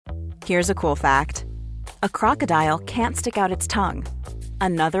Here's a cool fact. A crocodile can't stick out its tongue.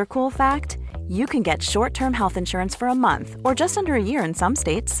 Another cool fact, you can get short-term health insurance for a month or just under a year in some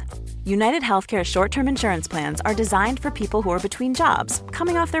states. United Healthcare short-term insurance plans are designed for people who are between jobs,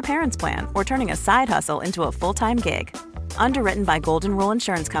 coming off their parents' plan, or turning a side hustle into a full-time gig. Underwritten by Golden Rule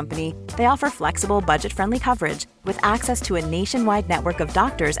Insurance Company, they offer flexible, budget-friendly coverage with access to a nationwide network of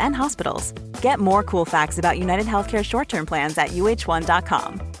doctors and hospitals. Get more cool facts about United Healthcare short-term plans at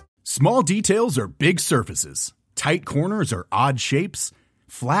uh1.com. Small details are big surfaces. Tight corners are odd shapes.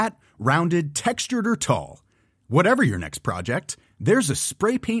 Flat, rounded, textured, or tall. Whatever your next project, there's a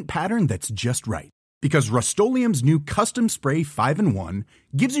spray paint pattern that's just right. Because Rust-Oleum's new Custom Spray 5-in-1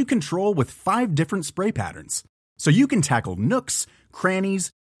 gives you control with 5 different spray patterns. So you can tackle nooks,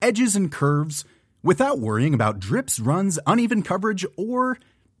 crannies, edges, and curves without worrying about drips, runs, uneven coverage, or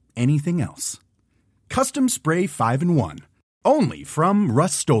anything else. Custom Spray 5-in-1. Only from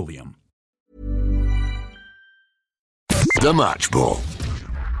Rust-Oleum. The Match Ball.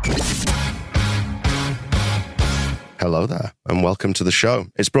 Hello there, and welcome to the show.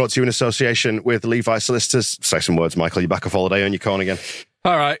 It's brought to you in association with Levi Solicitors. Say some words, Michael. You're back off holiday on your corn again.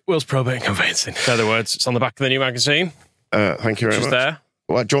 All right, Will's Probate and Conveyancing. In other words, it's on the back of the new magazine. Thank you very much. There.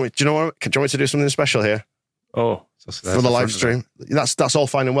 Well, do you know what? Do you want me to do something special here? Oh. For the live stream. That's all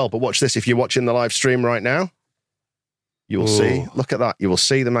fine and well, but watch this. If you're watching the live stream right now, you will see, look at that. You will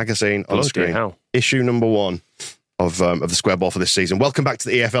see the magazine on screen. Hell. Issue number 1 of the Square Ball for this season. Welcome back to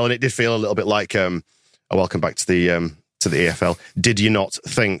the EFL, and it did feel a little bit like a welcome back to the EFL. Did you not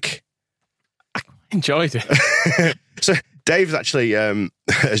think? I enjoyed it. So Dave's actually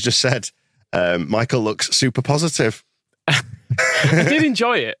has just said Michael looks super positive. I did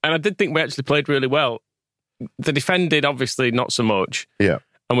enjoy it, and I did think we actually played really well. The defended, obviously, not so much. Yeah.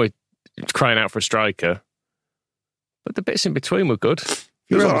 And we're crying out for a striker. But the bits in between were good.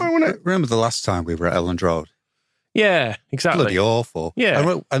 Remember the last time we were at Elland Road? Yeah, exactly. Bloody awful.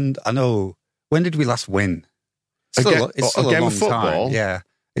 Yeah. And I know, when did we last win? It's still a long time. Yeah.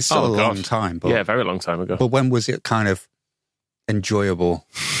 It's still a long time. But, yeah, very long time ago. But when was it kind of enjoyable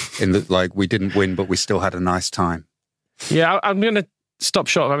in that, like, we didn't win, but we still had a nice time? Yeah, I'm going to stop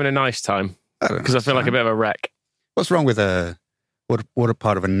short of having a nice time because I feel like a bit of a wreck. What's wrong with what a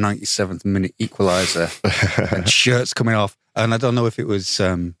part of a 97th minute equaliser and shirts coming off? And I don't know if it was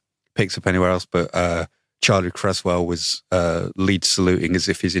picked up anywhere else, but Charlie Cresswell was Leeds saluting as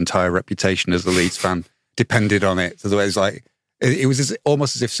if his entire reputation as a Leeds fan depended on it. So the way it's like, it was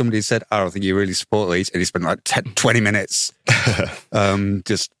almost as if somebody had said, I don't think you really support Leeds. And he spent like 20 minutes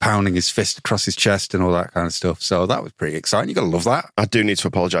just pounding his fist across his chest and all that kind of stuff. So that was pretty exciting. You got to love that. I do need to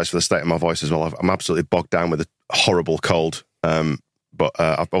apologise for the state of my voice as well. I'm absolutely bogged down with a horrible cold. But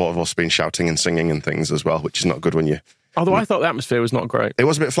I've also been shouting and singing and things as well, which is not good when you... Although I thought the atmosphere was not great. It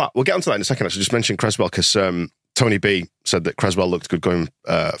was a bit flat. We'll get onto that in a second. Actually, just mention Cresswell because Tony B said that Cresswell looked good going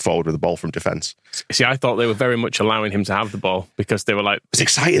forward with the ball from defence. See, I thought they were very much allowing him to have the ball because they were like... It's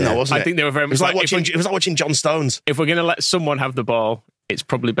exciting though, wasn't it? I think they were very much it was like watching John Stones. If we're going to let someone have the ball, it's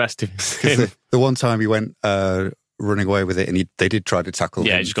probably best if him. The one time he went running away with it and they did try to tackle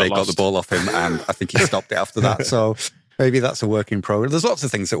him. They got the ball off him and I think he stopped it after that. So maybe that's a work in progress. There's lots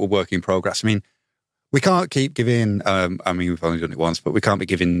of things that were work in progress. I mean, we can't keep giving, we've only done it once, but we can't be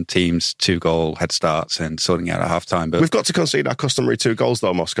giving teams 2-goal head starts and sorting out at half-time. But we've got to concede our customary 2 goals,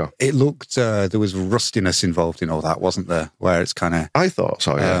 though, Moscow. It looked, there was rustiness involved in all that, wasn't there? Where it's kind of... I thought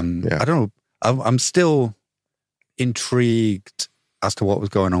so, yeah. I don't know. I'm still intrigued as to what was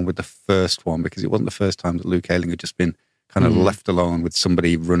going on with the first one, because it wasn't the first time that Luke Ayling had just been kind of left alone with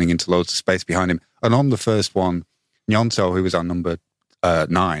somebody running into loads of space behind him. And on the first one, Nyonto, who was our number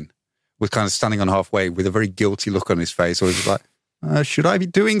 9, was kind of standing on halfway with a very guilty look on his face. Or he was like, should I be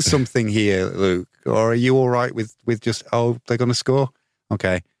doing something here, Luke? Or are you all right with just, they're going to score?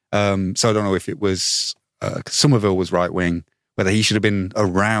 Okay. So I don't know if it was, Somerville was right wing, whether he should have been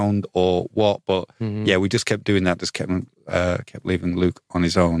around or what. But yeah, we just kept doing that, just kept leaving Luke on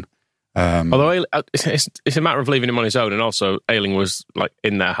his own. Although it's a matter of leaving him on his own, and also Ayling was like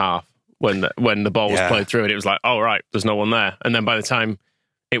in their half when the ball was played through, and it was like, oh, right, there's no one there. And then by the time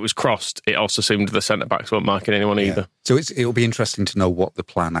it was crossed, it also seemed the centre-backs weren't marking anyone either. So it'll be interesting to know what the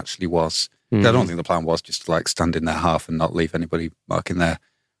plan actually was. I don't think the plan was just to like stand in their half and not leave anybody marking their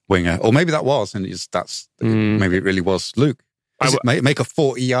winger. Or maybe that was, and maybe it really was Luke. Make a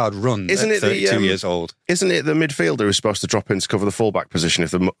 40-yard run at 32 years old. Isn't it the midfielder who's supposed to drop in to cover the fullback position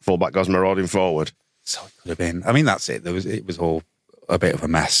if the fullback goes marauding forward? So it could have been. I mean, that's it. It was all a bit of a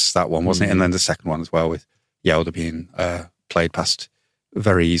mess, that one, wasn't it? And then the second one as well with Yelda being played past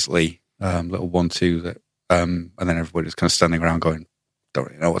very easily, little 1-2 that, and then everybody was kind of standing around going, don't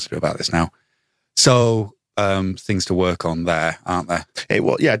really know what to do about this now. So things to work on there, aren't there?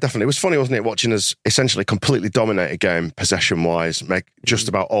 Yeah, definitely. It was funny, wasn't it, watching us essentially completely dominate a game possession-wise, make just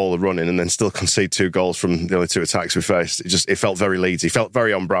about all the running, and then still concede 2 goals from the only 2 attacks we faced. It felt very Leeds. It felt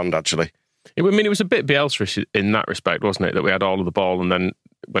very on brand, actually. It was a bit Bielsa in that respect, wasn't it? That we had all of the ball, and then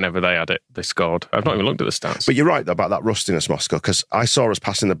whenever they had it, they scored. I've not even looked at the stats. But you're right, though, about that rustiness, Moscow, because I saw us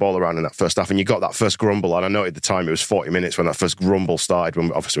passing the ball around in that first half, and you got that first grumble, and I noted the time, it was 40 minutes when that first grumble started,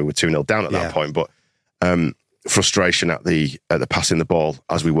 when obviously we were 2-0 down at that point, but frustration at the passing the ball,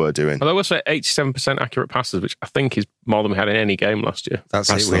 as we were doing. Although we'll say 87% accurate passes, which I think is more than we had in any game last year. That's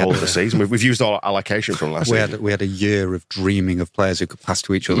the whole of the season. We've used all our allocation from last season. We had a year of dreaming of players who could pass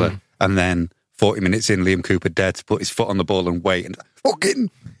to each other, and then 40 minutes in, Liam Cooper dared to put his foot on the ball and wait, and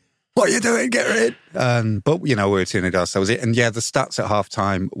fucking, what are you doing? Get rid. But, we were 2-0 down, so that was it. And yeah, the stats at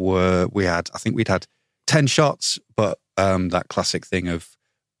half-time were, I think we'd had 10 shots, but that classic thing of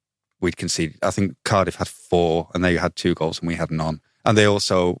we'd conceded. I think Cardiff had 4, and they had 2 goals, and we had none. And they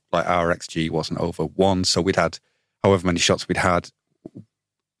also, our XG wasn't over 1, so we'd had, however many shots we'd had,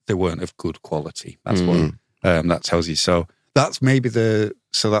 they weren't of good quality. That's what that tells you. So that's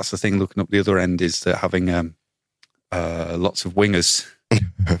that's the thing, looking up the other end, is that having lots of wingers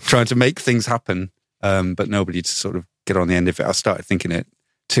trying to make things happen, but nobody to sort of get on the end of it. I started thinking it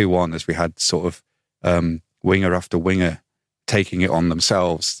 2-1 as we had sort of winger after winger taking it on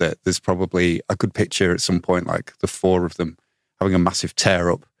themselves, that there's probably, I could picture at some point the 4 of them having a massive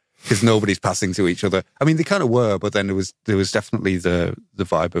tear up because nobody's passing to each other. I mean, they kind of were, but then there was definitely the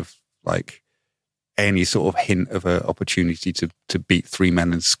vibe of any sort of hint of an opportunity to beat 3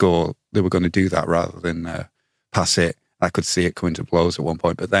 men and score. They were going to do that rather than pass it. I could see it coming to blows at one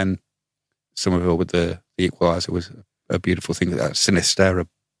point, but then Somerville with the equaliser was a beautiful thing. Sinistera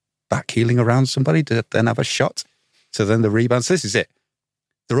backheeling around somebody to then have a shot. So then the rebounds. This is it.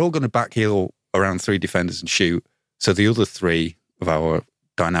 They're all going to backheel around 3 defenders and shoot. So the other 3 of our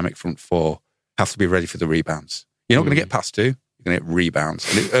dynamic front 4 have to be ready for the rebounds. You're not going to get past 2. You're going to get rebounds.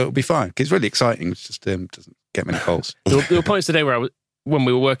 And it'll be fine. It's really exciting. It's just doesn't get many goals. There were points today where when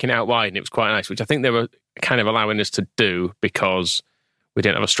we were working out wide, and it was quite nice, which I think they were kind of allowing us to do because we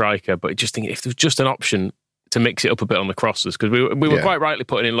didn't have a striker. But just thinking, if there was just an option to mix it up a bit on the crosses, because we were quite rightly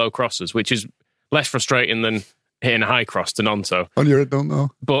putting in low crosses, which is less frustrating than hitting a high cross to Nonto. On your head, don't know.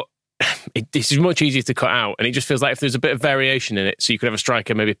 But this is much easier to cut out, and it just feels like if there's a bit of variation in it, so you could have a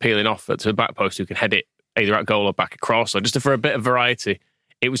striker maybe peeling off to the back post who can head it either at goal or back across, or just for a bit of variety.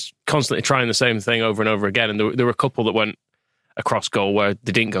 It was constantly trying the same thing over and over again, and there were a couple that went across goal where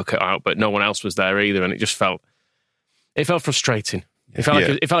they didn't go cut out, but no one else was there either, and it felt frustrating. It felt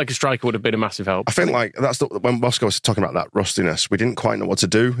like a striker would have been a massive help. I think when Moscow was talking about that rustiness, we didn't quite know what to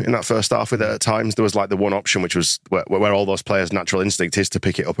do in that first half with it at times. There was the one option, which was where all those players' natural instinct is to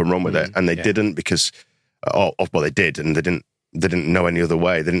pick it up and run with it, and they didn't because, they did, and they didn't know any other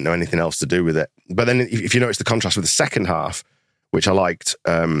way. They didn't know anything else to do with it. But then if you notice the contrast with the second half, which I liked,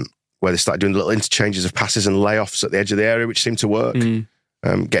 where they started doing little interchanges of passes and layoffs at the edge of the area, which seemed to work. Getting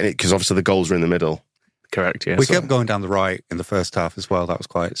it, because obviously the goals were in the middle. Correct, yeah. We kept going down the right in the first half as well. That was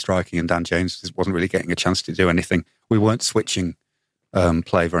quite striking, and Dan James wasn't really getting a chance to do anything. We weren't switching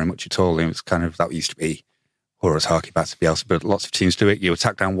play very much at all. It was kind of, that used to be Horace Harkey back to Bielsa, but lots of teams do it. You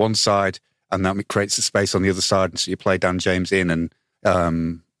attack down one side, and that creates a space on the other side, and so you play Dan James in, and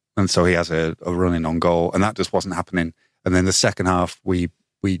so he has a run in on goal, and that just wasn't happening. And then the second half, we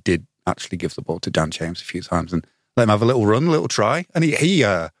did actually give the ball to Dan James a few times and let him have a little run, a little try, and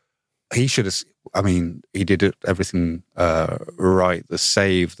he should have. I mean, he did everything right. The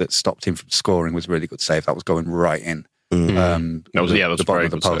save that stopped him from scoring was a really good save. That was going right in. That was the bottom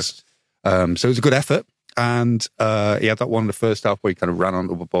of the post. So it was a good effort. And he had that one in the first half where he kind of ran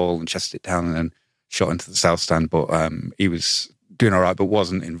onto the ball and chested it down and then shot into the south stand. But he was doing all right, but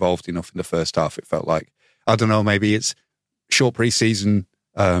wasn't involved enough in the first half. It felt like, I don't know, maybe it's short pre-season.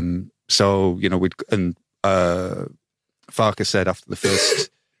 So, Farkas said after the first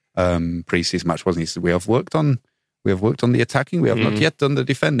pre-season match, wasn't he? He said, we have worked on the attacking. We have not yet done the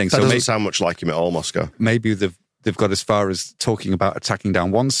defending. That doesn't sound much like him at all, Moscow. Maybe they've got as far as talking about attacking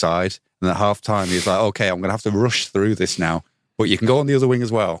down one side, and at half time he's like, okay, I'm going to have to rush through this now, but you can go on the other wing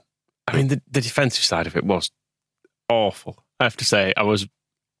as well. I mean, the defensive side of it was awful. I have to say, I was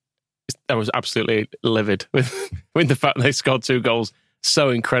absolutely livid with the fact they scored 2 goals so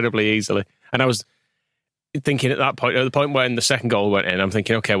incredibly easily. And I was thinking at that point, at the point when the second goal went in, I'm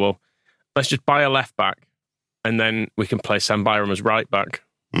thinking, okay, well, let's just buy a left back, and then we can play Sam Byram as right back,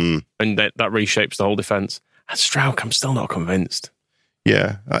 and that reshapes the whole defence. And Strauch, I'm still not convinced.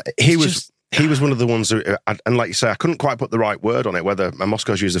 Yeah, he was he was one of the ones who, and like you say, I couldn't quite put the right word on it, whether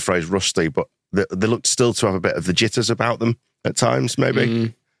Moscow's used the phrase rusty, but they looked still to have a bit of the jitters about them at times,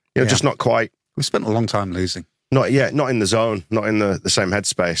 maybe. Just not quite. We spent a long time losing. Not in the zone, not in the same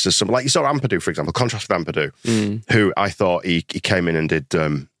headspace as some, like you saw Ampadu, for example, contrast with Ampadu, who I thought he came in and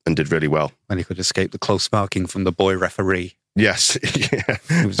did really well. And he could escape the close marking from the boy referee. Yes.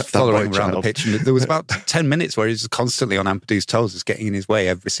 He was following around the pitch. And there was about 10 minutes where he was constantly on Ampadu's toes, just getting in his way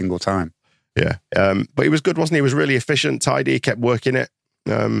every single time. Yeah. But he was good, wasn't he? He was really efficient, tidy, he kept working it,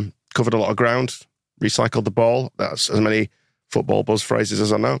 covered a lot of ground, recycled the ball. That's as many football buzz phrases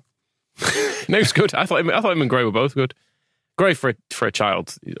as I know. No, it's good. I thought him and Gray were both good. Gray for a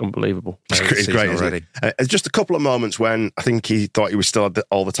child, unbelievable. He's great already. Just a couple of moments when I think he thought he was still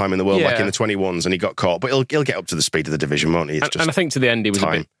all the time in the world, like in the 21s, and he got caught. But he'll get up to the speed of the division, won't he? And I think to the end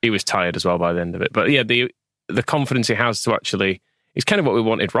he was tired as well by the end of it. But yeah, the confidence he has to actually, it's kind of what we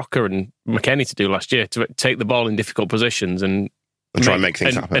wanted Rocker and McKennie to do last year, to take the ball in difficult positions and try and make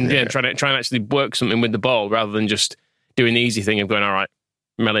things happen. And try and actually work something with the ball rather than just doing the easy thing of going, all right,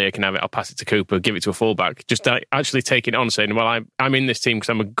 Melier can have it, I'll pass it to Cooper, give it to a fullback. Just actually taking it on, saying, well, I'm in this team because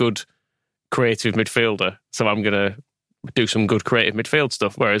I'm a good creative midfielder, so I'm going to do some good creative midfield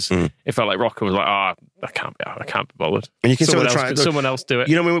stuff. Whereas it felt like Rocker was like, I can't be bothered. And you can someone else do it.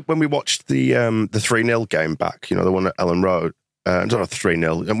 You know, when we watched the 3-0 game back, you know, the one at Ellen Road, not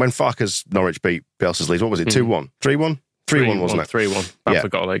 3-0, and when Farke's Norwich beat Bielsa's Leeds, what was it, 2-1? 3-1? 3-1, wasn't it? 3-1. I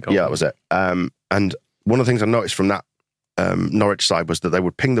forgot a late goal. Yeah, that was it. And one of the things I noticed from that Norwich side was that they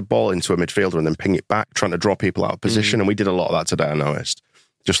would ping the ball into a midfielder and then ping it back, trying to draw people out of position. And we did a lot of that today, I noticed.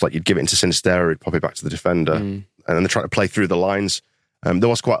 Just like you'd give it into Sinistera, he'd pop it back to the defender. And then they try to play through the lines. There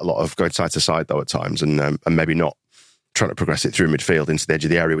was quite a lot of going side to side, though, at times, and maybe not trying to progress it through midfield into the edge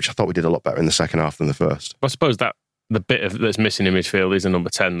of the area, which I thought we did a lot better in the second half than the first. I suppose that the bit that's missing in midfield is a number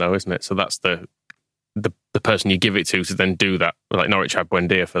 10, though, isn't it? So that's the person you give it to then do that. Like Norwich had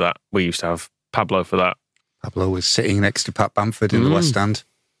Buendia for that. We used to have Pablo for that. Pablo was sitting next to Pat Bamford in the West Stand.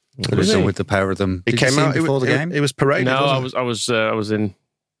 With the pair of them. He came out before the game. It was paraded. No, I was in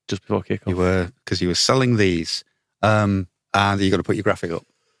just before kickoff. You were, because you were selling these, and you got to put your graphic up.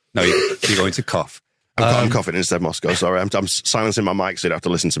 No, you're going to cough. I'm coughing instead, Moscow. Sorry, I'm silencing my mic, so you'd have to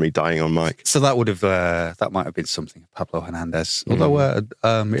listen to me dying on mic. So that would have that might have been something. Pablo Hernandez. Although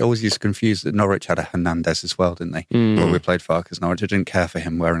it always used to confuse that Norwich had a Hernandez as well, didn't they? When we played Farkas Norwich, I didn't care for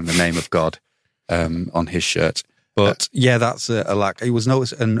him wearing the name of God on his shirt. But yeah, that's a lack. It was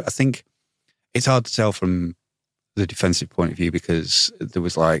noticed, and I think it's hard to tell from the defensive point of view because there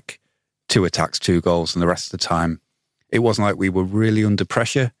was like 2 attacks, 2 goals, and the rest of the time it wasn't like we were really under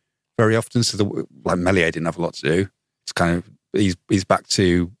pressure very often. So like Melier didn't have a lot to do. It's kind of he's back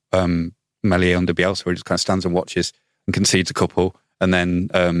to Melier under Bielsa, where he just kind of stands and watches and concedes a couple, and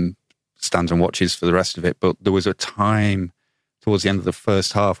then stands and watches for the rest of it. But there was a time towards the end of the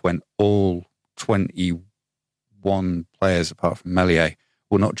first half when all 21 players, apart from Melier,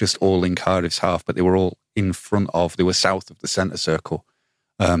 were not just all in Cardiff's half, but they were all in front of, they were south of the centre circle,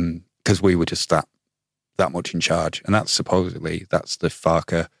 because we were just that much in charge. And that's supposedly, that's the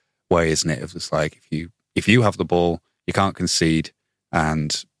Farke way, isn't it? Of just like, if you have the ball, you can't concede.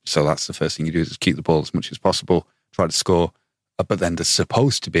 And so that's the first thing you do, is keep the ball as much as possible, try to score. But then there's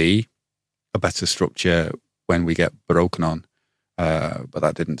supposed to be a better structure when we get broken on. But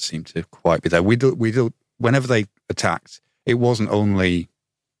that didn't seem to quite be there. We do. Whenever they attacked, it wasn't only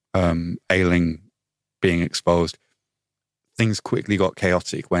Ayling being exposed. Things quickly got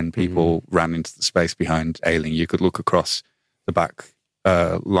chaotic when people ran into the space behind Ayling. You could look across the back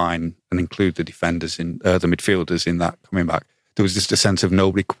line and include the defenders in the midfielders in that coming back. There was just a sense of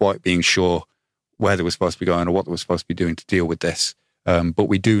nobody quite being sure where they were supposed to be going or what they were supposed to be doing to deal with this. But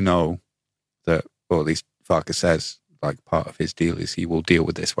we do know that, or at least Farke says, like part of his deal is he will deal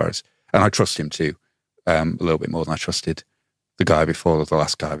with this. And I trust him too, a little bit more than I trusted the guy before the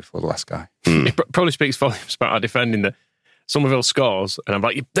last guy before the last guy. It probably speaks volumes about our defending that Somerville scores, and I'm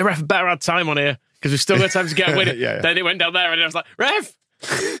like, the ref better have time on here because we've still got time to get a win. Then it went down there, and I was like, ref,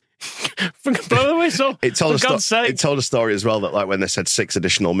 blow the whistle. It told a story as well that like when they said 6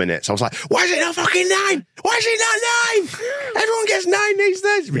 additional minutes, I was like, why is it not fucking 9? Why is it not 9? Everyone gets 9 these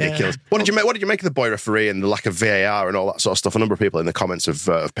days. It's ridiculous. What did you make of the boy referee and the lack of VAR and all that sort of stuff? A number of people in the comments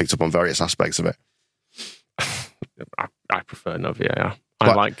have picked up on various aspects of it. I prefer no VAR.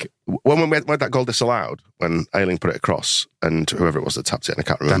 When we had that goal disallowed, when Ayling put it across and whoever it was that tapped it, and I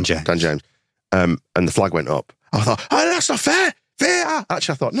can't remember. Dan James. And the flag went up. I thought, that's not fair. VAR.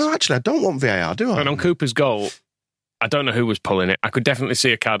 Actually, I thought, no, I don't want VAR, do I? And on Cooper's goal, I don't know who was pulling it. I could definitely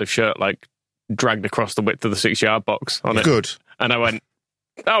see a Cardiff shirt like dragged across the width of the 6-yard box on it. Good. And I went,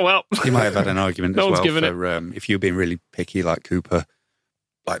 Oh, well. You might have had an argument No as one's well given for if you've been really picky like Cooper,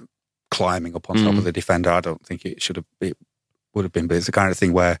 like climbing up on top of the defender. I don't think it would have been, but it's the kind of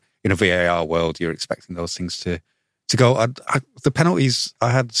thing where in a VAR world you're expecting those things to go. The penalties, I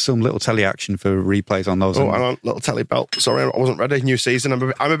had some little telly action for replays on those. Oh, hang on, little telly belt. Sorry, I wasn't ready. New season.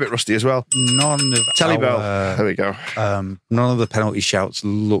 I'm a bit rusty as well. None of telly belt. There we go. None of the penalty shouts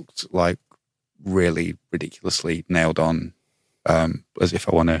looked like really ridiculously nailed on, as if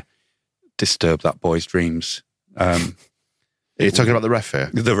I want to disturb that boy's dreams. Are you talking about the ref here?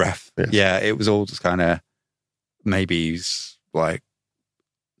 The ref. Yeah, it was all just kind of maybe he's like,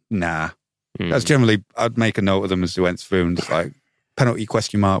 nah. That's generally, I'd make a note of them as they went through and just like, penalty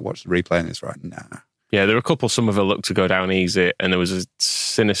question mark, watch the replay and it's right, nah. Yeah, there were a couple, Somerville looked to go down easy, and there was a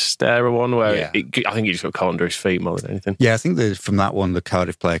Sinistera one where I think he just got caught under his feet more than anything. Yeah, I think that from that one, the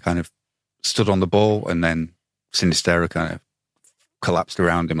Cardiff player kind of stood on the ball and then Sinistera kind of collapsed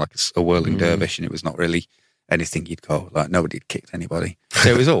around him like a whirling dervish, and it was not really anything he'd call. Like, nobody had kicked anybody. So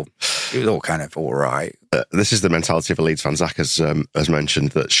it was all kind of all right. This is the mentality of a Leeds fan. Zach has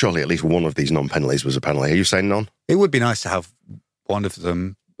mentioned that surely at least one of these non-penalties was a penalty. Are you saying none? It would be nice to have one of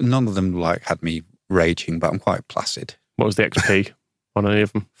them. None of them like had me raging, but I'm quite placid. What was the XP on any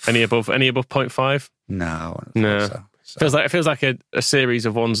of them? Any above 0.5? No. So. It feels like a series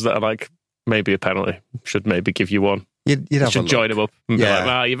of ones that are like maybe a penalty. Should maybe give you one. You'd have should join them up and be like,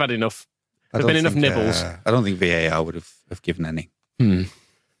 well, you've had enough. There've been enough nibbles. I don't think VAR would have given any.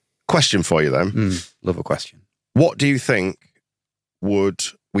 Question for you then. Love a question. What do you think would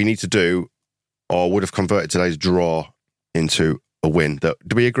we need to do or would have converted today's draw into a win?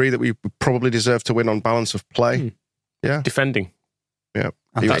 Do we agree that we probably deserve to win on balance of play? Yeah. Defending. Yeah.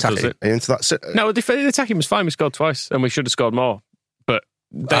 Are you into that? No, the attacking was fine. We scored twice and we should have scored more. But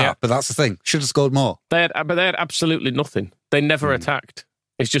that's the thing. Should have scored more. They had absolutely nothing. They never attacked.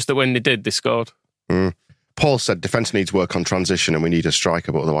 It's just that when they did, they scored. Paul said defence needs work on transition and we need a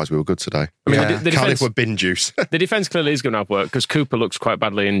striker, but otherwise we were good today. I mean, the Cardiff were bin juice. The defence clearly is going to have work because Cooper looks quite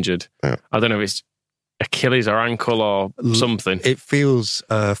badly injured. Yeah. I don't know if it's Achilles or ankle or something. It feels,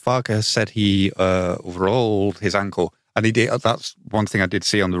 Farker said he rolled his ankle and he did. That's one thing I did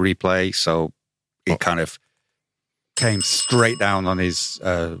see on the replay. So it kind of came straight down on his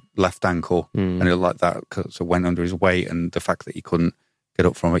left ankle and it like that so went under his weight, and the fact that he couldn't get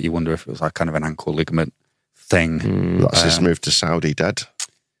up from it, you wonder if it was like kind of an ankle ligament thing. That's his move to Saudi dead.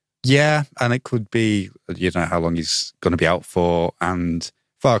 Yeah, and it could be, you know, how long he's going to be out for. And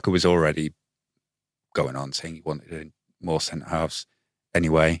Farker was already going on saying he wanted more centre halves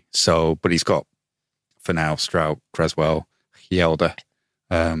anyway. So, but he's got, for now, Strout, Creswell, Yelder.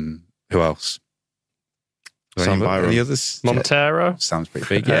 Who else? Any others? Montero. Sounds pretty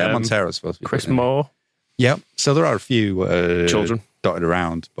big. Yeah, Montero's supposed to be. Chris Moore. Yep. So there are a few children dotted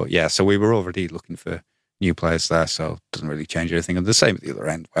around. But yeah, so we were already looking for new players there, so it doesn't really change anything. And the same at the other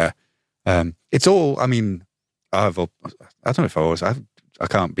end, where it's all, I mean, I don't know if I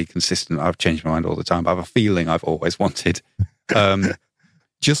can't be consistent. I've changed my mind all the time, but I have a feeling I've always wanted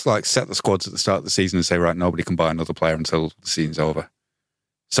just like set the squads at the start of the season and say, right, nobody can buy another player until the season's over.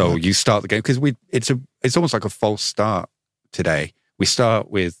 So you start the game, because it's almost like a false start today. We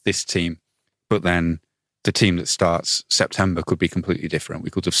start with this team, but then the team that starts September could be completely different.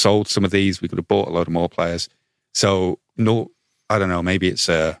 We could have sold some of these. We could have bought a load of more players. So I don't know. Maybe it's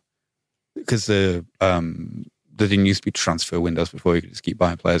because there didn't used to be transfer windows before. You could just keep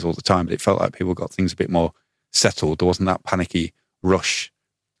buying players all the time. But it felt like people got things a bit more settled. There wasn't that panicky rush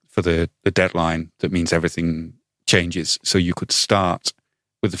for the deadline that means everything changes. So you could start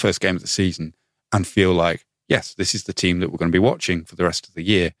with the first game of the season and feel like, yes, this is the team that we're going to be watching for the rest of the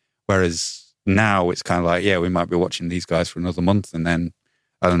year. Whereas now it's kind of like, yeah, we might be watching these guys for another month and then,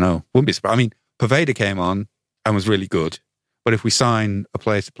 I don't know, wouldn't be surprised. I mean, Poveda came on and was really good. But if we sign a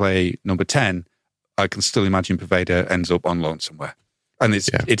player to play number 10, I can still imagine Poveda ends up on loan somewhere. And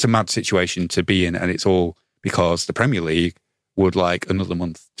it's a mad situation to be in, and it's all because the Premier League would like another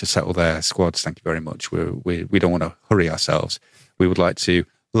month to settle their squads. Thank you very much. We don't want to hurry ourselves. We would like to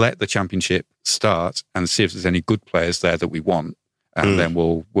let the Championship start and see if there's any good players there that we want, and then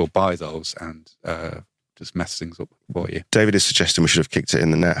we'll buy those and just mess things up for you. David is suggesting we should have kicked it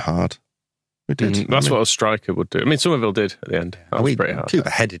in the net hard. We did. That's what a striker would do. I mean, Somerville did at the end. That was pretty hard. Cooper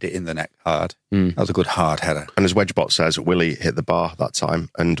headed it in the net hard. That was a good hard header. And as Wedgebot says, Willie hit the bar that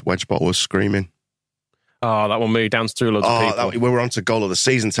time, and Wedgebot was screaming. Oh, that one moved down through loads of people. We were on to goal of the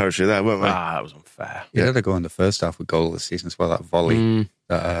season territory there, weren't we? That was unfair. Yeah, had to go in the first half with goal of the season as well. That volley.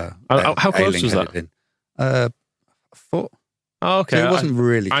 How close was that? A foot. Oh, okay. So it wasn't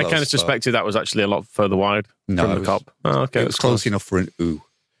really close. I kind of suspected that was actually a lot further wide from the cop. Oh, okay. It was close enough for an ooh.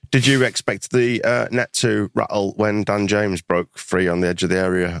 Did you expect the net to rattle when Dan James broke free on the edge of the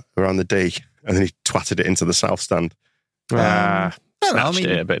area around the D, and then he twatted it into the south stand? Snatched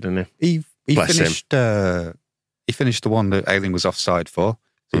it a bit, didn't he? He finished the one that Ayling was offside for.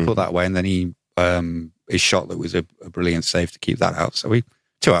 So he put that away, and then his shot that was a brilliant save to keep that out. So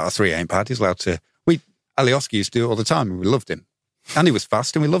 2 out of 3 ain't bad. He's allowed to. Alioski used to do it all the time, and we loved him. And he was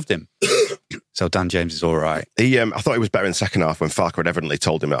fast, and we loved him. So Dan James is all right. I thought he was better in the second half when Farker had evidently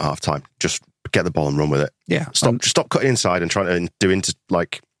told him at half time, just get the ball and run with it. Yeah. Stop cutting inside and trying to do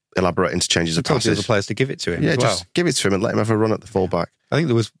elaborate interchanges of passes. Told the other players to give it to him. Yeah, as well. Just give it to him and let him have a run at the fullback. I think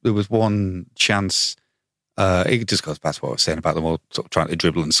there was one chance. It just goes back to what I was saying about them all sort of trying to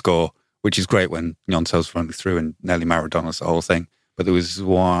dribble and score, which is great when Gnonto's running through and Nelly Maradona's the whole thing. But there was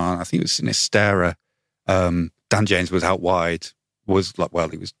one, I think it was Sinistera. Dan James was out wide, he was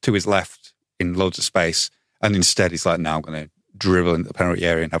to his left in loads of space, and instead he's like, no, I'm going to dribble into the penalty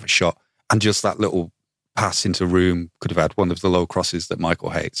area and have a shot. And just that little pass into room could have had one of the low crosses that Michael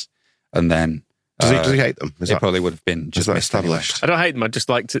hates. And then does he hate them? It probably would have been just established. I don't hate them.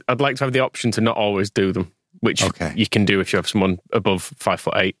 I'd like to have the option to not always do them, which you can do if you have someone above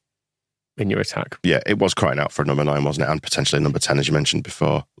 5'8" in your attack. Yeah, it was crying out for a number 9, wasn't it? And potentially number 10, as you mentioned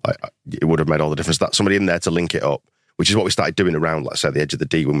before. It would have made all the difference. That somebody in there to link it up, which is what we started doing around, like I said, the edge of the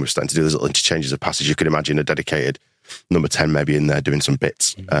D when we were starting to do those little interchanges of passes. You could imagine a dedicated number 10 maybe in there doing some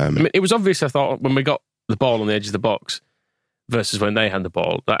bits. It was obvious, I thought, when we got the ball on the edge of the box versus when they had the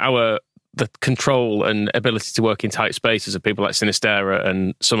ball, that the control and ability to work in tight spaces of people like Sinistera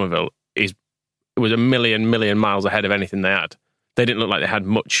and Somerville was a million miles ahead of anything they had. They didn't look like they had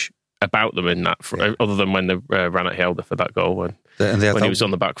much about them in that, other than when they ran at Helder for that goal when he was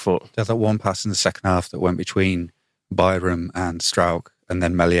on the back foot. They had that one pass in the second half that went between Byram and Strauch and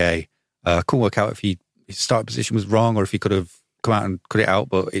then Meslier. Couldn't work out if his start position was wrong or if he could have come out and cut it out,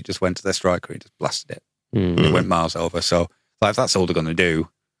 but it just went to their striker. He just blasted it. And it went miles over. So if that's all they're going to do,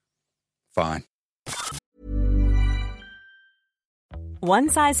 fine. One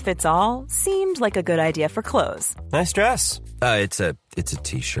size fits all seemed like a good idea for clothes. Nice dress. It's a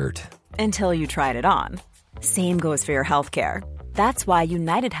t-shirt. Until you tried it on. Same goes for your healthcare. That's why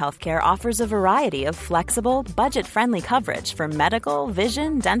United Healthcare offers a variety of flexible, budget-friendly coverage for medical,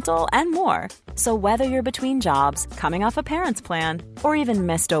 vision, dental, and more. So whether you're between jobs, coming off a parent's plan, or even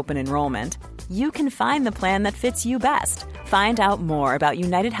missed open enrollment, you can find the plan that fits you best. Find out more about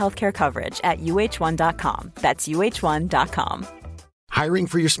United Healthcare coverage at uh1.com. That's uh1.com. Hiring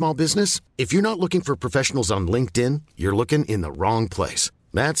for your small business? If you're not looking for professionals on LinkedIn, you're looking in the wrong place.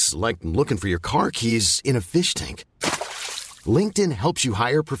 That's like looking for your car keys in a fish tank. LinkedIn helps you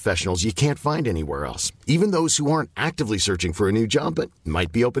hire professionals you can't find anywhere else, even those who aren't actively searching for a new job but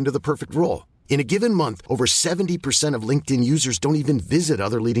might be open to the perfect role. In a given month, over 70% of LinkedIn users don't even visit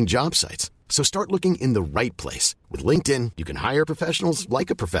other leading job sites. So start looking in the right place. With LinkedIn, you can hire professionals like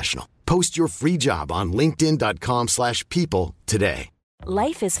a professional. Post your free job on linkedin.com/people today.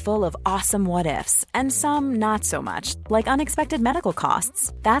 Life is full of awesome what-ifs, and some not so much, like unexpected medical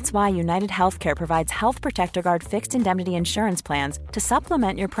costs. That's why United Healthcare provides Health Protector Guard fixed indemnity insurance plans to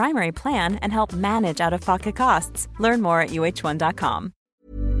supplement your primary plan and help manage out-of-pocket costs. Learn more at uh1.com.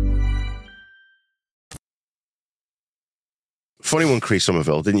 Funny one, Chris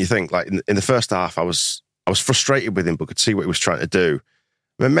Somerville, didn't you think? Like in the first half, I was frustrated with him, but could see what he was trying to do.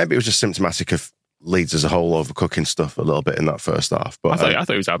 I mean, maybe it was just symptomatic of Leeds as a whole overcooking stuff a little bit in that first half. But I thought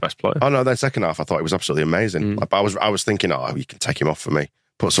he was our best player. Oh no, then second half I thought he was absolutely amazing. Like, I was thinking, you can take him off for me.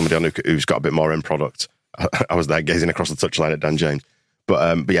 Put somebody on who's got a bit more end product. I was there gazing across the touchline at Dan James.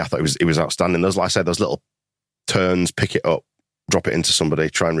 But yeah, I thought it was outstanding. Those, like I said, those little turns, pick it up, drop it into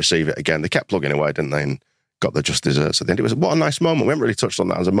somebody, try and receive it again. They kept plugging away, didn't they? And got the just desserts at the end. What a nice moment. We haven't really touched on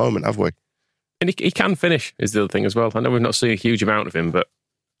that as a moment, have we? And he can finish is the other thing as well. I know we've not seen a huge amount of him, but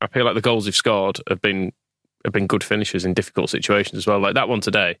I feel like the goals he's scored have been good finishes in difficult situations as well. Like that one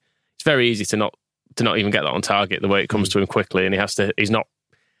today, it's very easy to not even get that on target the way it comes to him quickly, and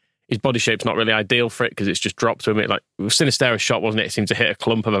his body shape's not really ideal for it because it's just dropped to him. Like Sinistera's shot, wasn't it? It seemed to hit a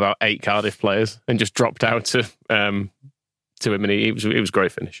clump of about 8 Cardiff players and just dropped out to him, and it was a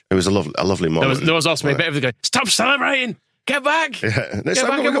great finish. It was a lovely moment. There was also a bit of the going, stop celebrating, get back, get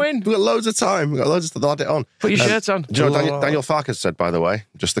back and win. We've got loads of time. We've got loads to lad it on. Put your shirts on. Do you know what Daniel Farkas said, by the way?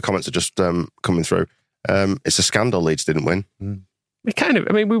 Just the comments are just coming through. It's a scandal Leeds didn't win.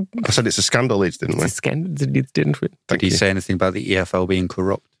 I said it's a scandal Leeds didn't win. It's a scandal Leeds didn't win. Did he say anything about the EFL being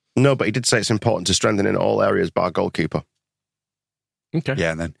corrupt? No, but he did say it's important to strengthen in all areas bar goalkeeper. Okay.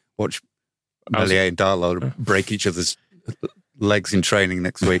 Yeah, and then watch Meslier and Darlow break each other's legs in training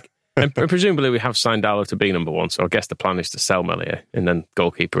next week. And presumably we have signed Darlow to be number one, so I guess the plan is to sell Meslier, and then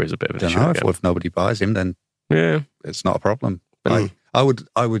goalkeeper is a bit of an issue. If nobody buys him, then it's not a problem. I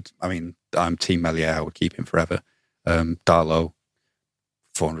mean, I'm Team Meslier. I would keep him forever. Darlow,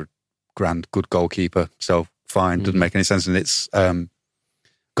 400 grand, good goalkeeper. So fine, doesn't make any sense. And it's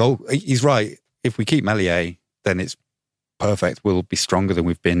goal. He's right. If we keep Meslier, then it's perfect. We'll be stronger than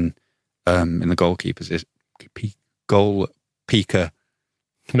we've been in the goalkeepers. Goal peaker.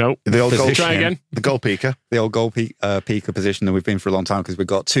 No, the old goal. Try again. The goal peaker. The old goal peaker position that we've been for a long time, because we've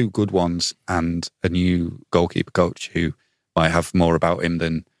got two good ones and a new goalkeeper coach who might have more about him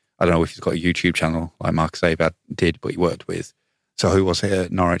than, I don't know if he's got a YouTube channel like Marcus Abad did, but he worked with. So who was here?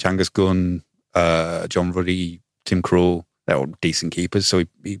 Norwich? Angus Gunn, John Ruddy, Tim Krul. They're all decent keepers, so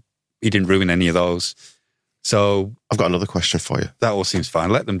he didn't ruin any of those. So I've got another question for you. That all seems fine.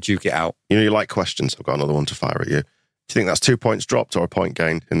 Let them duke it out. You know, you like questions. I've got another one to fire at you. Do you think that's 2 points dropped or a point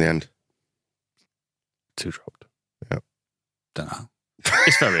gained in the end? 2 dropped. Yeah. Don't know.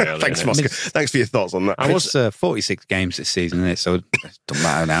 It's very early. Thanks, Moscow. Thanks for your thoughts on that. It's 46 games this season, isn't it? So it doesn't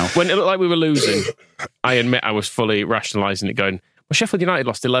matter now. When it looked like we were losing, I admit I was fully rationalising it, going, well, Sheffield United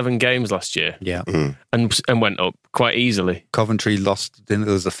lost 11 games last year. Yeah. And went up quite easily. Coventry lost, didn't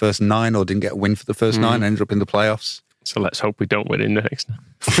it was the first 9 or didn't get a win for the first 9, ended up in the playoffs. So let's hope we don't win in the next.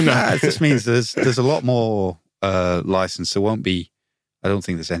 Nah, it just means there's a lot more licence. There won't be, I don't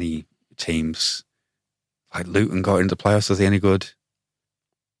think there's any teams like Luton got into the playoffs. Are they any good?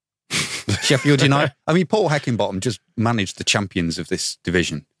 Sheffield United. I mean, Paul Heckingbottom just managed the champions of this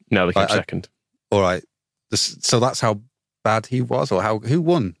division. No, they came second. All right. So that's how bad he was, or who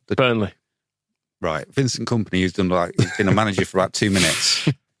won? Burnley. Right. Vincent Kompany, who's he's been a manager for about 2 minutes.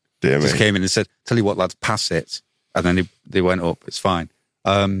 Just came in and said, tell you what, lads, pass it. And then they went up. It's fine.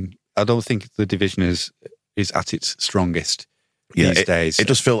 I don't think the division is at its strongest these days. It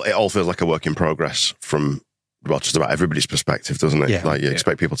all feels like a work in progress from just about everybody's perspective, doesn't it? Yeah. Like you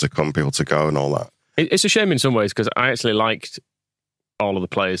expect people to come, people to go and all that. It's a shame in some ways, because I actually liked all of the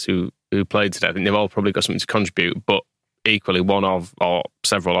players who played today. I think they've all probably got something to contribute, but equally one of, or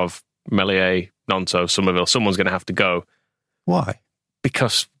several of, Meslier, Nonto, Somerville, someone's going to have to go. Why?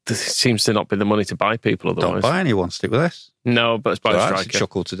 Because there seems to not be the money to buy people otherwise. Don't buy anyone, stick with us. No, but let's buy a striker.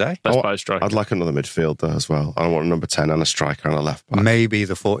 Chuckle today. Let's buy a striker. I'd like another midfielder as well. I want a number 10 and a striker and a left back. Maybe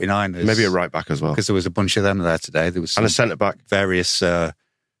the 49ers. Maybe a right back as well. Because there was a bunch of them there today. There was and a centre back. Various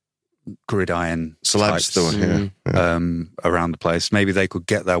gridiron celebs around the place. Maybe they could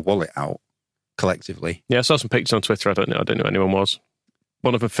get their wallet out collectively. Yeah, I saw some pictures on Twitter. I don't know who anyone was.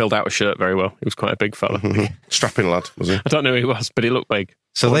 One of them filled out a shirt very well. He was quite a big fella. Strapping lad, was he? I don't know who he was, but he looked big.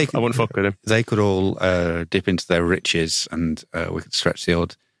 So I wouldn't fuck with him. They could all dip into their riches, and we could stretch the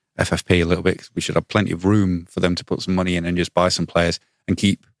old FFP a little bit. We should have plenty of room for them to put some money in and just buy some players and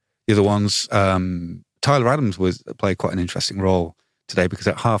keep the other ones. Tyler Adams played quite an interesting role today, because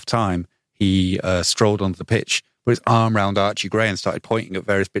at half time he strolled onto the pitch, put his arm around Archie Gray and started pointing at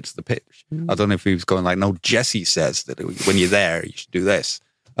various bits of the pitch. I don't know if he was going like, no, Jesse says that when you're there, you should do this.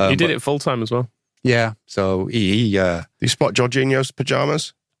 He did it full time as well. Yeah, so he Do you spot Jorginho's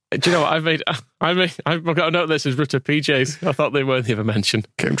pyjamas? Do you know what I've got a note that says Rutter PJs. I thought they weren't even mentioned.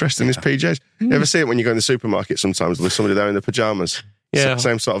 Came dressed in his PJs. You ever see it when you go in the supermarket sometimes? There's somebody there in the pyjamas. Yeah.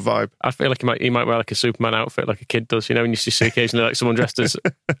 Same sort of vibe. I feel like he might wear like a Superman outfit like a kid does, you know, and you see occasionally like someone dressed as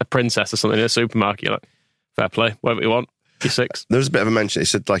a princess or something in a supermarket. You're like, fair play, whatever you want. You're 6. There was a bit of a mention. He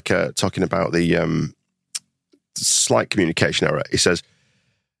said, talking about the slight communication error. He says,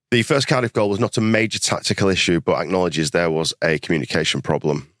 the first Cardiff goal was not a major tactical issue, but acknowledges there was a communication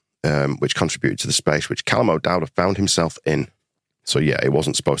problem, which contributed to the space which Callum O'Dowd found himself in. So yeah, it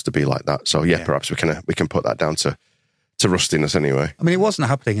wasn't supposed to be like that. So yeah. Perhaps we can put that down to rustiness anyway. I mean, it wasn't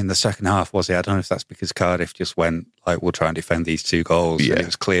happening in the second half, was it? I don't know if that's because Cardiff just went like, we'll try and defend these 2 goals. Yeah. And it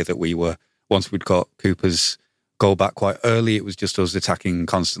was clear that once we'd got Cooper's goal back quite early, it was just us attacking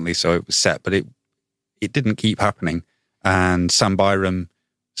constantly. So it was set, but it didn't keep happening. And Sam Byram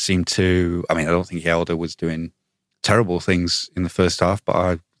seemed to, I don't think Elder was doing terrible things in the first half, but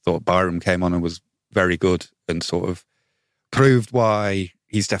I thought Byram came on and was very good and sort of proved why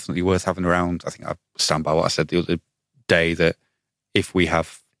he's definitely worth having around. I think I stand by what I said the other day, that if we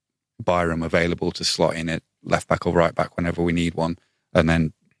have Byram available to slot in at left back or right back whenever we need one, and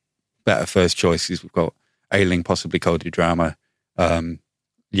then better first choices, we've got Ayling, possibly Cody Drama,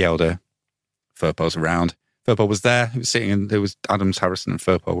 Yelder, Firpo's around. Firpo was there. He was sitting in. There was Adams, Harrison, and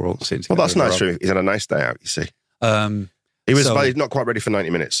Firpo were all sitting together. Well, that's nice. True. He's had a nice day out. You see, he's not quite ready for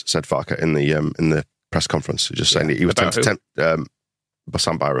 90 minutes. Said Farker in the press conference, just saying that he was tempted.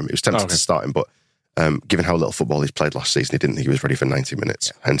 Sam Byram, he was tempted to start him, but given how little football he's played last season, he didn't think he was ready for 90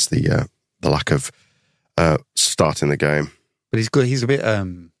 minutes. Yeah. Hence the lack of starting the game. But he's good. He's a bit,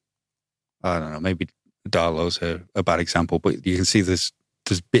 I don't know, maybe Darlow's a bad example, but you can see there's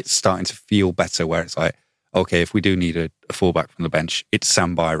bits starting to feel better where it's like, okay, if we do need a fullback from the bench, it's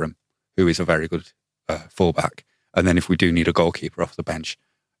Sam Byram, who is a very good fullback. And then if we do need a goalkeeper off the bench,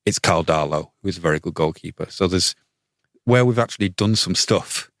 it's Carl Darlow, who is a very good goalkeeper. So there's where we've actually done some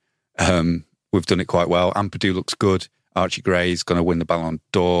stuff. We've done it quite well. Ampadu looks good. Archie Gray is going to win the Ballon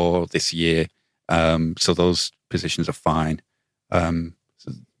d'Or this year. So those positions are fine.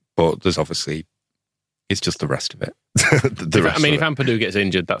 But there's obviously, it's just the rest of it. If Ampadu gets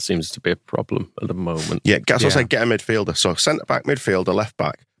injured, that seems to be a problem at the moment. Yeah, that's what I say, get a midfielder. So centre-back, midfielder,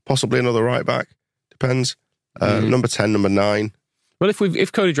 left-back, possibly another right-back. Depends. Number 10, number 9. Well,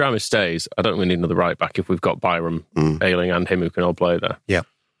 if Cody Drameh stays, I don't really need another right-back if we've got Byram, Ayling and him who can all play there. Yeah.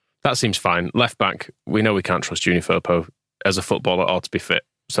 That seems fine. Left-back, we know we can't trust Junior Firpo as a footballer ought to be fit.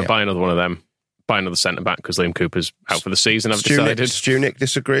 So buy another one of them. Buy another centre-back because Liam Cooper's out for the season, I've decided. Stu Nick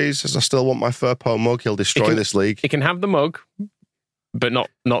disagrees, as I still want my Firpo mug. He'll destroy this league. He can have the mug, but not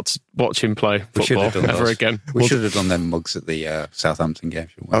watch him play football ever again. We should have done them mugs at the Southampton game.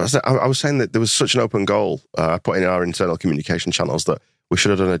 I was saying that there was such an open goal. I put in our internal communication channels that we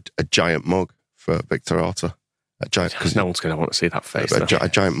should have done a giant mug for Victor Orta. Because no one's going to want to see that face. A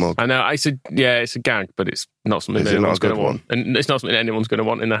giant mug. I know. It's a gag, but it's not something anyone's going to want. And it's not something anyone's going to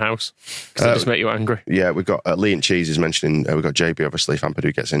want in the house because it just make you angry. Yeah, we've got Lee and Cheese is mentioning, we've got JB, obviously, if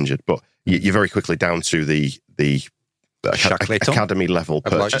Ampadu gets injured. But you're very quickly down to the academy level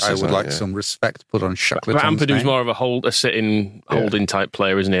purchases. I would like some respect put on Shackleton's Ampadu's name. more of a holding type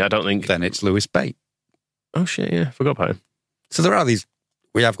player, isn't he? I don't think. Then it's Lewis Bate. Oh shit! Yeah, forgot about him. So there are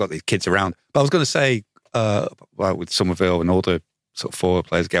we have got these kids around. But I was going to say, with Somerville and all the sort of forward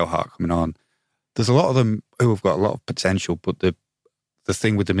players, Gail Hart coming on, there's a lot of them who have got a lot of potential, but the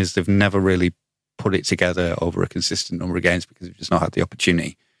thing with them is they've never really put it together over a consistent number of games because they've just not had the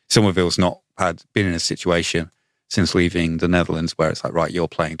opportunity. Somerville's not been in a situation since leaving the Netherlands where it's like, right, you're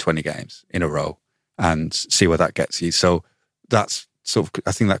playing 20 games in a row and see where that gets you. So that's sort of,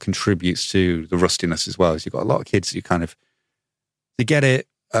 I think that contributes to the rustiness as well. Is you've got a lot of kids who kind of, they get it.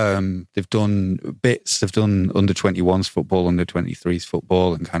 They've done bits. They've done under 21s football, under 23s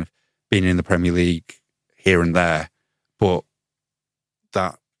football, and kind of been in the Premier League here and there. But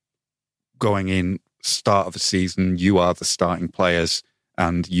that going in start of a season, you are the starting players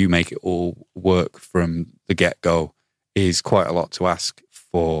and you make it all work from the get-go is quite a lot to ask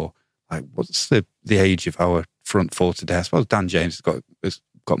for. Like, what's the age of our front four today? I suppose Dan James has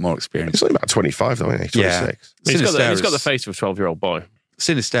got more experience. He's only about 25 though, isn't he? 26. Yeah. He's got the face of a 12-year-old boy.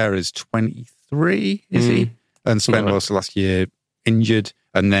 Sinister is 23, is he? And spent most of last year injured.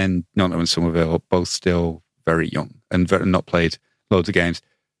 And then Nonto and Somerville, both still very young and not played loads of games.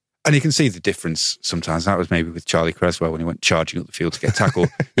 And you can see the difference sometimes. That was maybe with Charlie Creswell when he went charging up the field to get tackled.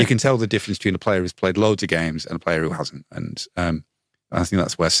 You can tell the difference between a player who's played loads of games and a player who hasn't. And I think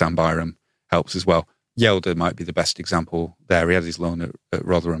that's where Sam Byram helps as well. Yelder might be the best example there. He had his loan at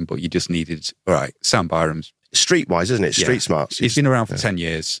Rotherham, but you just needed, Sam Byram's streetwise, isn't it? Street smarts. He's been around for 10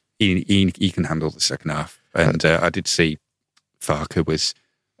 years. He can handle the second half. And I did see Farker was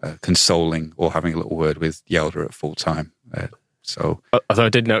consoling or having a little word with Yelder at full time. Although I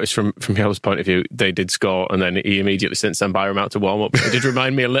did notice from Yelder's point of view, they did score and then he immediately sent Sam Byram out to warm up. It did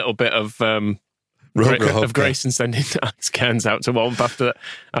remind me a little bit of Grayson sending Alex Cairns out to warm up after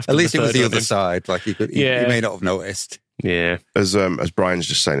at least it was the other side. Like he may not have noticed. Yeah. As Brian's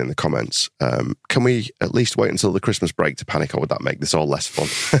just saying in the comments, can we at least wait until the Christmas break to panic, or would that make this all less fun?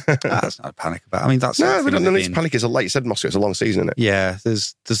 That's not a panic about. I mean, that's no, we don't need to panic. It's like you said, Moscow. It's a long season, isn't it? Yeah,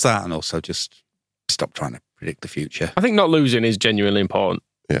 there's that, and also just stop trying to predict the future. I think not losing is genuinely important.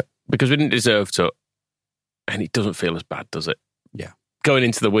 Yeah, because we didn't deserve to, and it doesn't feel as bad, does it? Yeah, going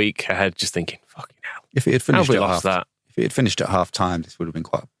into the week ahead, just thinking, fucking hell. If it had finished at half time, this would have been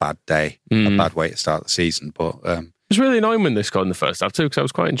quite a bad day, a bad way to start the season. But it was really annoying when they scored in the first half too, because I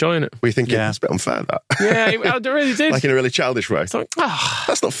was quite enjoying it. Were you thinking it's a bit unfair, that? Yeah, I really did. Like in a really childish way. It's like,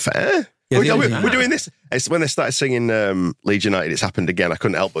 that's not fair. Yeah, we're doing this. It's when they started singing Leeds United, it's happened again. I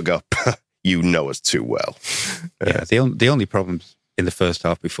couldn't help but go, you know us too well. Yeah, the only problems in the first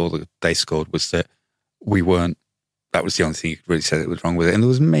half before they scored was that we weren't, that was the only thing you could really say that was wrong with it. And there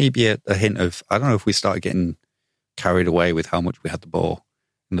was maybe a hint of, I don't know if we started getting carried away with how much we had the ball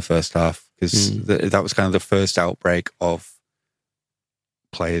in the first half, because that was kind of the first outbreak of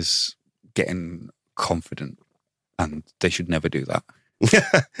players getting confident, and they should never do that.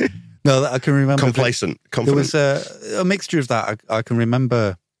 No, I can remember. Complacent. There was a mixture of that. I can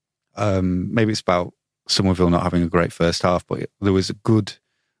remember maybe it's about Somerville not having a great first half, but there was a good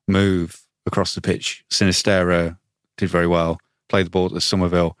move across the pitch. Sinistera did very well, played the ball to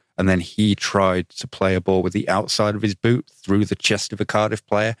Somerville, and then he tried to play a ball with the outside of his boot through the chest of a Cardiff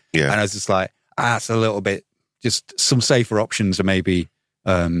player. Yeah. And I was just like, that's a little bit, just some safer options are maybe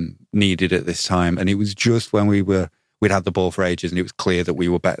needed at this time. And it was just when we'd had the ball for ages and it was clear that we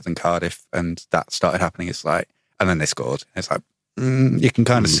were better than Cardiff, and that started happening. It's like, and then they scored. It's like, you can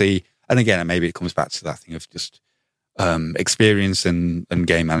kind of see, and again, maybe it comes back to that thing of just experience and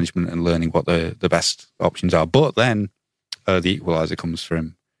game management and learning what the best options are. But then the equaliser comes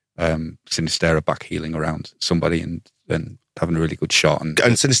from Sinistera back healing around somebody and having a really good shot. And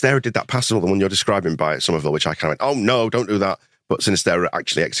Sinistera did that pass, the one you're describing by Somerville, which I kind of went, oh no, don't do that. But Sinistera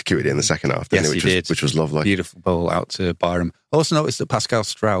actually executed it in the second half, didn't he? Which was lovely. Beautiful ball out to Byram. I also noticed that Pascal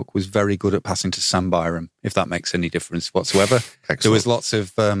Strauch was very good at passing to Sam Byram, if that makes any difference whatsoever. Excellent. There was lots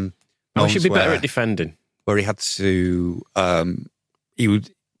of... he should be better at defending. Where he had to... he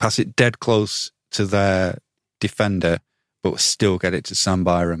would pass it dead close to their defender, but still get it to Sam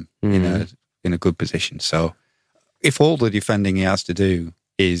Byram in a good position. So if all the defending he has to do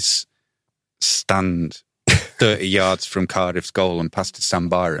is stand 30 yards from Cardiff's goal and pass to Sam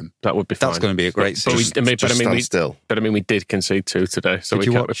Byram, that would be fine. That's going to be a great But I mean, we did concede 2 today, so we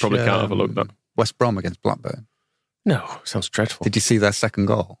probably can't overlook that. West Brom against Blackburn? No, sounds dreadful. Did you see their second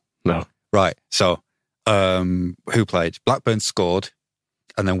goal? No. Right, so who played? Blackburn scored,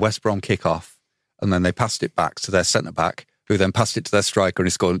 and then West Brom kick off, and then they passed it back to their centre-back, who then passed it to their striker and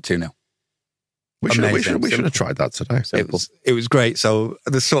he scored 2-0. We should have tried that today. It was great. So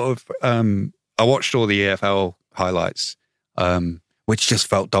the sort of... I watched all the EFL highlights, which just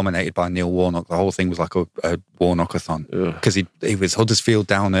felt dominated by Neil Warnock. The whole thing was like a Warnock-a-thon because he was Huddersfield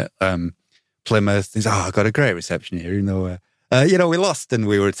down at Plymouth. He's I got a great reception here, even though we lost and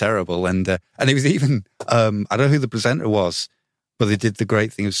we were terrible. And it was even I don't know who the presenter was, but they did the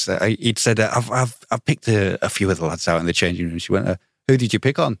great thing. He'd said, "I've picked a few of the lads out in the changing room." She went, "Who did you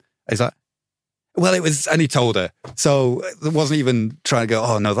pick on?" He's like, well, it was, and he told her. So it wasn't even trying to go,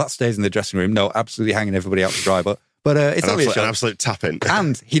 oh, no, that stays in the dressing room. No, absolutely hanging everybody out to dry. But it's only an absolute tap-in.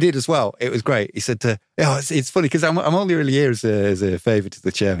 And he did as well. It was great. He said, it's funny because I'm only really here as a favour to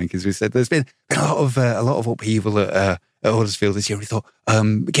the chairman, because we said there's been a lot of upheaval at Huddersfield this year. We thought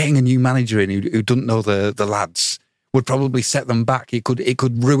getting a new manager in who doesn't know the lads would probably set them back. It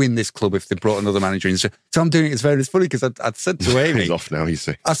could ruin this club if they brought another manager in. So I'm doing it. It's funny because I'd said to Amy, he's off now. You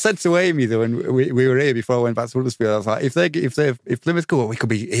see, I said to Amy though when we were here before I went back to Huddersfield, I was like, if Plymouth go, we could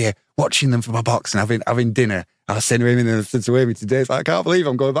be here watching them from a box and having dinner. I was saying to Amy, and I said to Amy today, it's like, I can't believe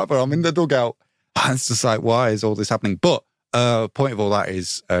I'm going back, but I'm in the dugout. And it's just like, why is all this happening? But point of all that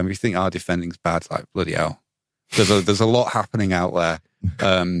is, if you think our defending's bad, like bloody hell, there's a lot happening out there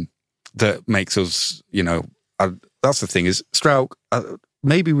that makes us, that's the thing is Strauch,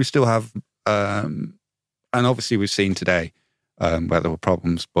 maybe we still have, and obviously we've seen today where there were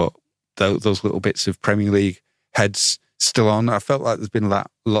problems, but those little bits of Premier League heads still on. I felt like there's been a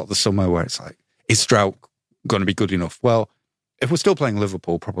lot of the summer where it's like, is Strauch going to be good enough? Well, if we're still playing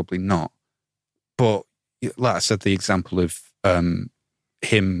Liverpool, probably not. But like I said, the example of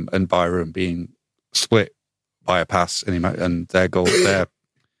him and Byram being split by a pass and their goal there.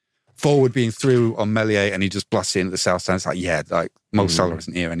 Forward being through on Meslier and he just blasts it into the south stand. It's like, Mo Salah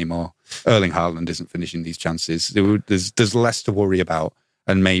isn't here anymore. Erling Haaland isn't finishing these chances. There's less to worry about,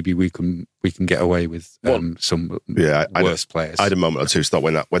 and maybe we can get away with some worse players. I had a moment or two stop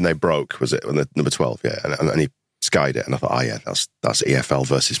when they broke. Was it when the number 12? Yeah, and he skied it, and I thought, that's EFL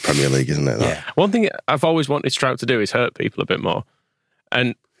versus Premier League, isn't it? Yeah. One thing I've always wanted Strauch to do is hurt people a bit more,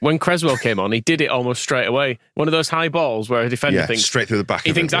 and when Creswell came on, he did it almost straight away. One of those high balls where a defender thinks straight through the back.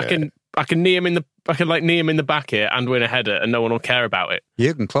 He thinks I can knee him in the back here and win a header, and no one will care about it.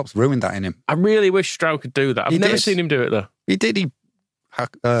 Jurgen Klopp's ruined that in him. I really wish Strauch could do that. I've never seen him do it though. He did. He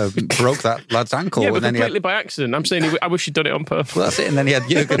broke that lad's ankle. Yeah, but and completely by accident. I'm saying I wish he'd done it on purpose. Well, that's it. And then he had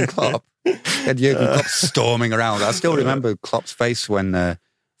Jurgen Klopp. Klopp storming around. I still remember Klopp's face when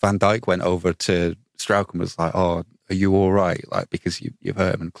Van Dijk went over to Strauch and was like, "Oh, are you all right?" Like, because you've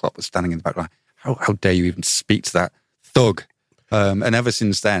hurt him, and Klopp was standing in the back like, how dare you even speak to that thug? And ever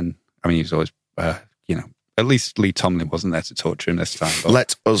since then, I mean, he's always, at least Lee Tomlin wasn't there to torture him this time. But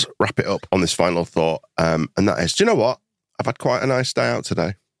let us wrap it up on this final thought, and that is, do you know what? I've had quite a nice day out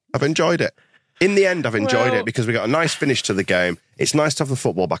today. I've enjoyed it. In the end, I've enjoyed it because we got a nice finish to the game. It's nice to have the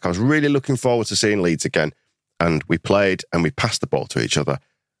football back. I was really looking forward to seeing Leeds again, and we played and we passed the ball to each other,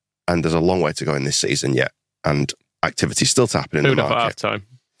 and there's a long way to go in this season yet, and activity's still to happen in the market. At half time.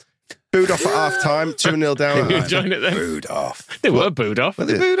 Booed off at half time, 2-0 down. You join it then? Booed off. They were booed off. Were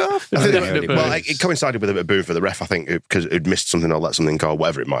they booed off? I think Definitely booed. well, it coincided with a bit of booing for the ref, I think, because it'd missed something or let something go,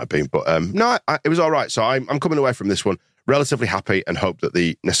 whatever it might have been. But no, it was all right. So I'm coming away from this one relatively happy and hope that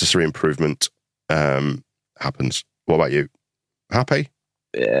the necessary improvement happens. What about you? Happy?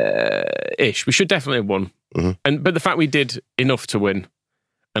 Ish. We should definitely have won. Mm-hmm. But the fact we did enough to win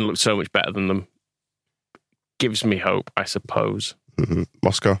and looked so much better than them gives me hope, I suppose. Mm-hmm.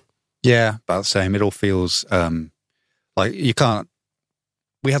 Moscow? Yeah, about the same. It all feels like you can't...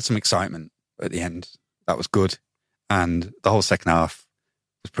 We had some excitement at the end. That was good. And the whole second half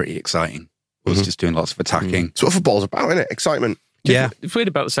was pretty exciting. It was just doing lots of attacking. It's what football's about, isn't it? Excitement. Yeah. It's weird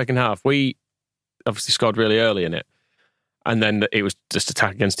about the second half. We obviously scored really early in it. And then it was just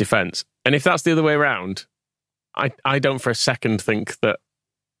attack against defence. And if that's the other way around, I don't for a second think that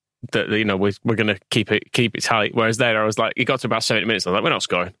you know we're going to keep it tight. Whereas there, I was like, it got to about 70 minutes. I was like, we're not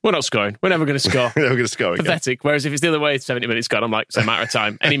scoring. We're never going to score. We're never going to score. Pathetic. Whereas if it's the other way, 70 minutes gone. I'm like, it's a matter of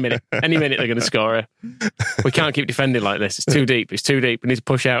time. Any minute they're going to score. We can't keep defending like this. It's too deep. We need to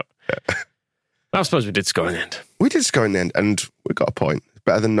push out. I suppose we did score in the end. We did score in the end, and we got a point.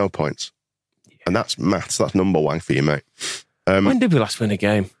 Better than no points. Yeah. And that's maths. That's number one for you, mate. When did we last win a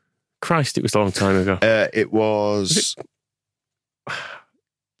game? Christ, it was a long time ago. It was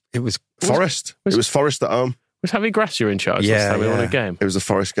Forest. It was Forest at home. Was Javi Gracia in charge last time we won a game? It was a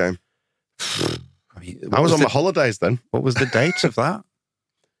Forest game. I was on my holidays then. What was the date of that?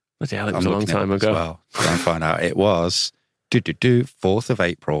 Bloody hell, it was a long time ago. Well, try and find out. It was 4th of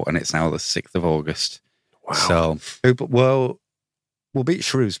April, and it's now the 6th of August. Wow. So, we'll beat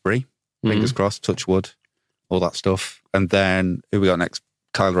Shrewsbury. Fingers crossed, touch wood, all that stuff. And then who we got next?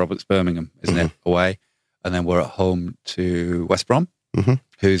 Tyler Roberts, Birmingham, isn't it? Away. And then we're at home to West Brom,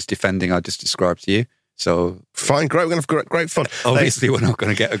 who's defending I just described to you. So fine, great. We're going to have great fun. Obviously, we're not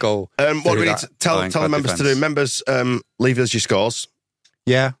going to get a goal. What do we need to tell the members to do? Members, leave us your scores.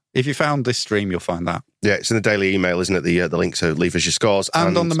 Yeah, if you found this stream, you'll find that. Yeah, it's in the daily email, isn't it? The link, so leave us your scores.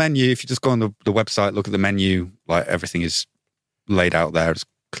 And on the menu, if you just go on the website, look at the menu, like everything is laid out there as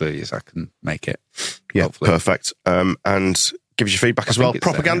clearly as I can make it. Yeah, hopefully. Perfect. And give us your feedback as well.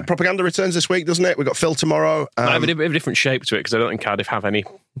 Propaganda returns this week, doesn't it? We've got Phil tomorrow. I have a bit of a different shape to it because I don't think Cardiff have any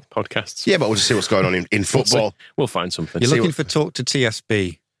podcasts. Yeah, but we'll just see what's going on in football. We'll find something. You're looking for Talk to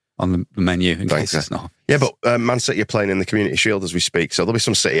TSB on the menu in case it's not. Yeah, but Man City are playing in the Community Shield as we speak, so there'll be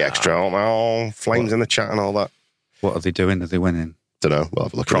some City extra. Flames in the chat and all that. What are they doing? Are they winning? Don't know. We'll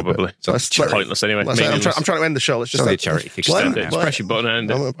have a look. Probably. So it's pointless anyway. I'm trying to end the show. Let's just a charity kick. Press your button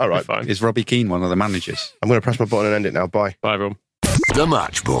and end it. All right. Fine. Is Robbie Keane one of the managers? I'm going to press my button and end it now. Bye. Bye, everyone. The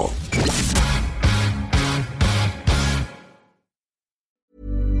Match Ball.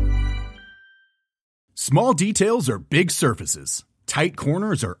 Small details are big surfaces. Tight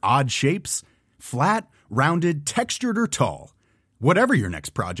corners are odd shapes. Flat, rounded, textured, or tall. Whatever your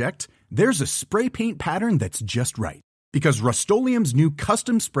next project, there's a spray paint pattern that's just right. Because Rust-Oleum's new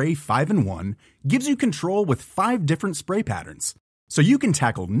Custom Spray 5-in-1 gives you control with 5 different spray patterns. So you can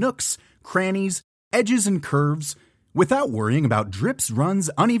tackle nooks, crannies, edges, and curves without worrying about drips, runs,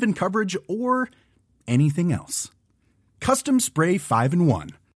 uneven coverage, or anything else. Custom Spray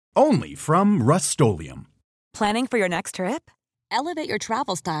 5-in-1. Only from Rust-Oleum. Planning for your next trip? Elevate your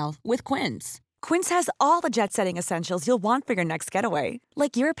travel style with Quince. Quince has all the jet-setting essentials you'll want for your next getaway,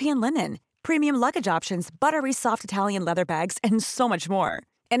 like European linen, premium luggage options, buttery soft Italian leather bags, and so much more.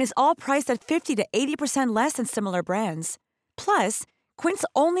 And is all priced at 50 to 80% less than similar brands. Plus, Quince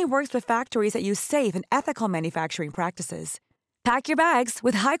only works with factories that use safe and ethical manufacturing practices. Pack your bags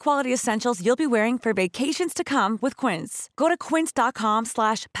with high-quality essentials you'll be wearing for vacations to come with Quince. Go to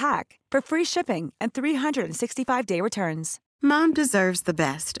quince.com/pack for free shipping and 365-day returns. Mom deserves the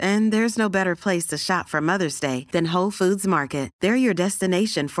best, and there's no better place to shop for Mother's Day than Whole Foods Market. They're your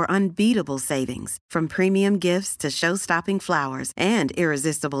destination for unbeatable savings, from premium gifts to show-stopping flowers and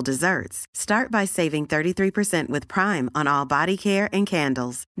irresistible desserts. Start by saving 33% with Prime on all body care and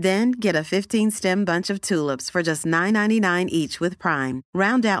candles. Then get a 15-stem bunch of tulips for just $9.99 each with Prime.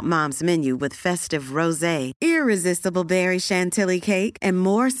 Round out Mom's menu with festive rosé, irresistible berry chantilly cake, and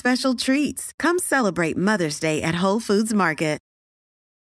more special treats. Come celebrate Mother's Day at Whole Foods Market.